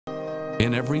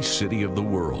In every city of the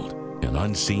world, an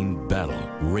unseen battle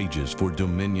rages for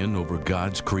dominion over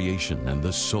God's creation and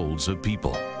the souls of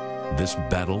people. This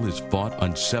battle is fought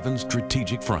on 7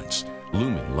 strategic fronts,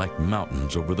 looming like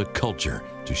mountains over the culture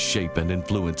to shape and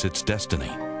influence its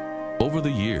destiny. Over the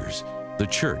years, the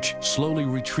church slowly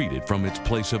retreated from its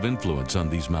place of influence on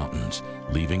these mountains,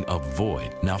 leaving a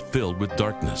void now filled with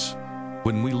darkness.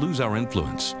 When we lose our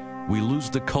influence, we lose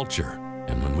the culture,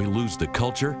 and when we lose the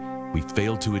culture, we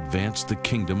fail to advance the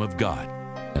kingdom of God.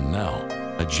 And now,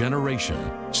 a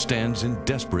generation stands in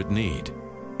desperate need.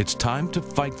 It's time to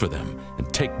fight for them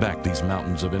and take back these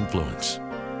mountains of influence.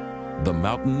 The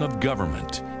mountain of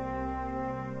government,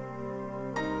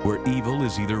 where evil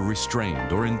is either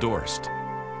restrained or endorsed.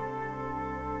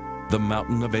 The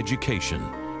mountain of education,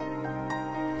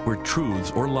 where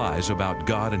truths or lies about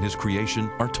God and His creation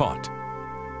are taught.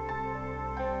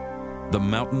 The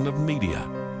mountain of media,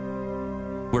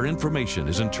 where information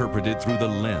is interpreted through the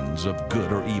lens of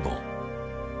good or evil.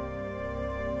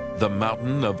 The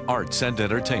mountain of arts and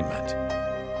entertainment,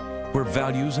 where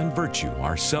values and virtue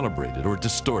are celebrated or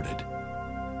distorted.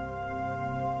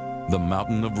 The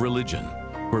mountain of religion,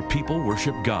 where people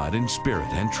worship God in spirit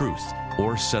and truth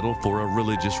or settle for a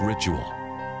religious ritual.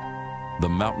 The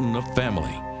mountain of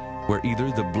family, where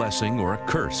either the blessing or a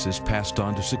curse is passed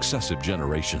on to successive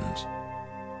generations.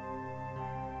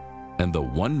 And the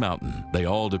one mountain they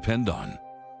all depend on,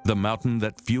 the mountain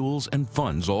that fuels and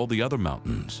funds all the other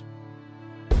mountains.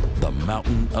 The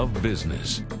mountain of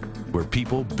business, where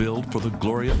people build for the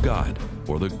glory of God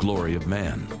or the glory of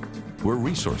man, where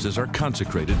resources are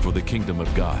consecrated for the kingdom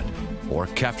of God or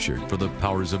captured for the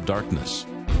powers of darkness.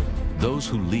 Those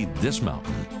who lead this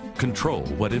mountain control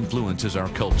what influences our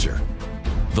culture.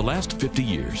 The last 50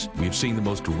 years, we've seen the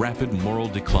most rapid moral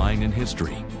decline in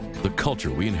history. The culture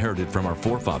we inherited from our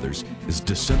forefathers is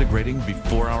disintegrating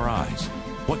before our eyes.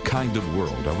 What kind of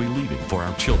world are we leaving for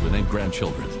our children and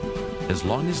grandchildren? As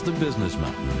long as the business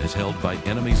mountain is held by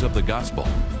enemies of the gospel,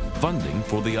 funding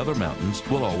for the other mountains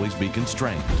will always be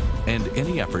constrained, and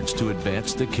any efforts to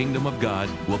advance the kingdom of God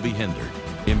will be hindered.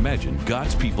 Imagine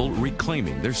God's people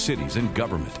reclaiming their cities and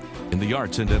government, in the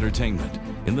arts and entertainment,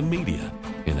 in the media,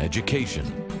 in education,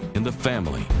 in the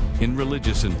family, in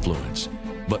religious influence,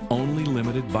 but only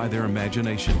limited by their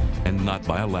imagination and not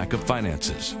by a lack of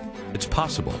finances. It's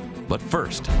possible, but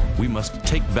first, we must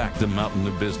take back the mountain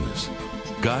of business.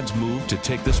 God's move to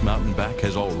take this mountain back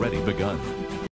has already begun.